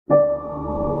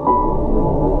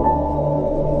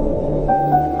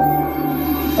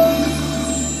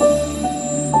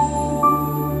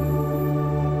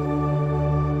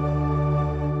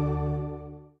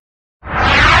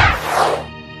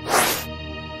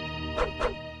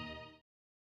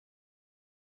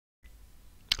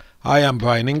Hi, I'm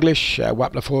Brian English,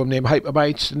 Wappler forum name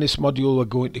Hyperbytes. In this module we're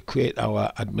going to create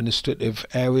our administrative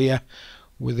area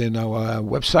within our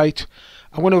website.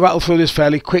 I'm going to rattle through this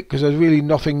fairly quick because there's really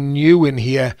nothing new in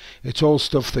here. It's all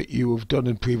stuff that you have done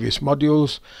in previous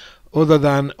modules, other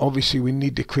than obviously we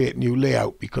need to create new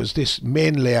layout because this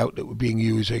main layout that we're being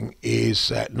using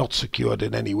is not secured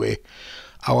in any way.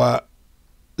 Our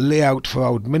layout for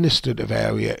our administrative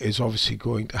area is obviously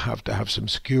going to have some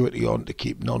security on to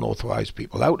keep non-authorized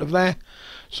people out of there.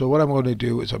 So what I'm going to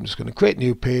do is I'm just going to create a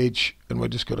new page and we're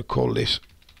just going to call this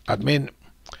admin.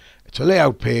 It's a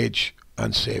layout page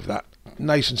and save that.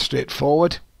 Nice and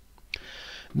straightforward.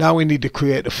 Now we need to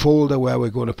create a folder where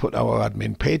we're going to put our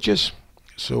admin pages.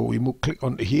 So we click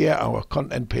onto here, our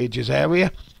content pages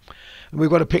area. And we've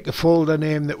got to pick a folder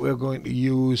name that we're going to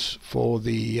use for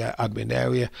the admin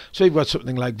area. So you've got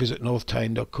something like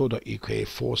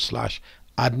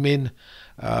visitnorthtyne.co.uk/admin.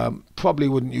 Probably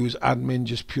wouldn't use admin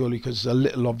just purely because it's a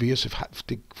little obvious if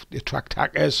to attract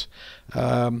hackers.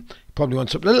 Probably want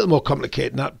something a little more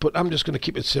complicated than that, but I'm just going to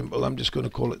keep it simple. I'm just going to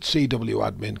call it CW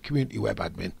admin, community web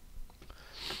admin.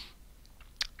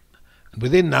 And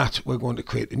within that, we're going to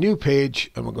create a new page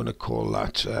and we're going to call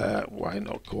that, why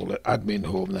not call it admin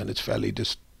home, then it's fairly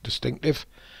distinctive.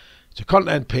 It's a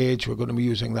content page. We're going to be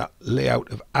using that layout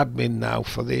of admin now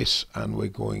for this, and we're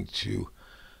going to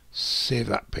save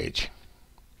that page.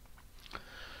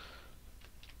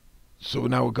 So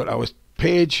now we've got our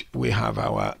page, we have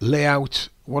our layout.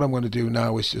 What I'm going to do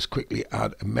now is just quickly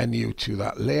add a menu to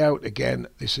that layout. Again,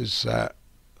 this is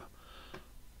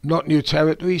not new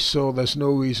territory, so there's no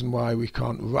reason why we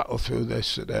can't rattle through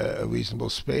this at a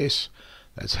reasonable space.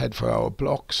 Let's head for our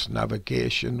blocks,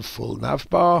 navigation, full nav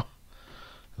bar.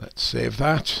 Let's save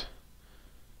that.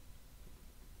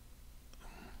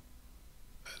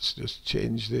 Let's just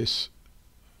change this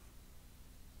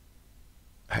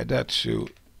header to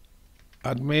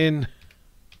admin,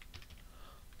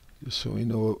 just so we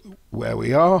know where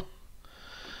we are.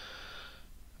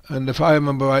 And if I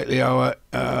remember rightly, our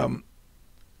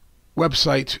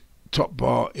website top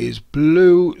bar is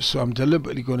blue, so I'm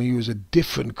deliberately going to use a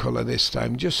different color this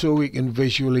time just so we can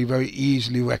visually very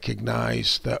easily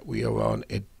recognize that we are on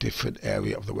a different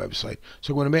area of the website.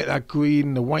 So I'm going to make that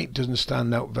green. The white doesn't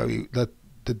stand out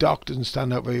the dark doesn't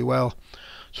stand out very well,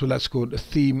 so let's go to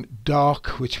theme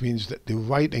dark, which means that the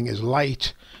writing is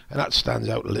light and that stands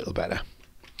out a little better.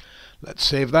 Let's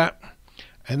save that,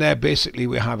 and there basically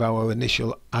we have our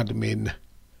initial admin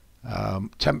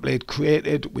template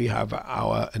created. We have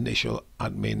our initial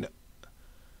admin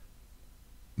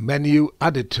menu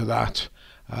added to that.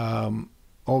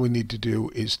 All we need to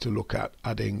do is to look at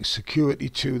adding security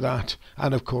to that,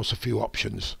 and of course a few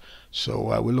options.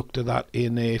 So we'll look to that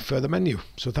in a further menu.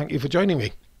 So thank you for joining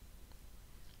me.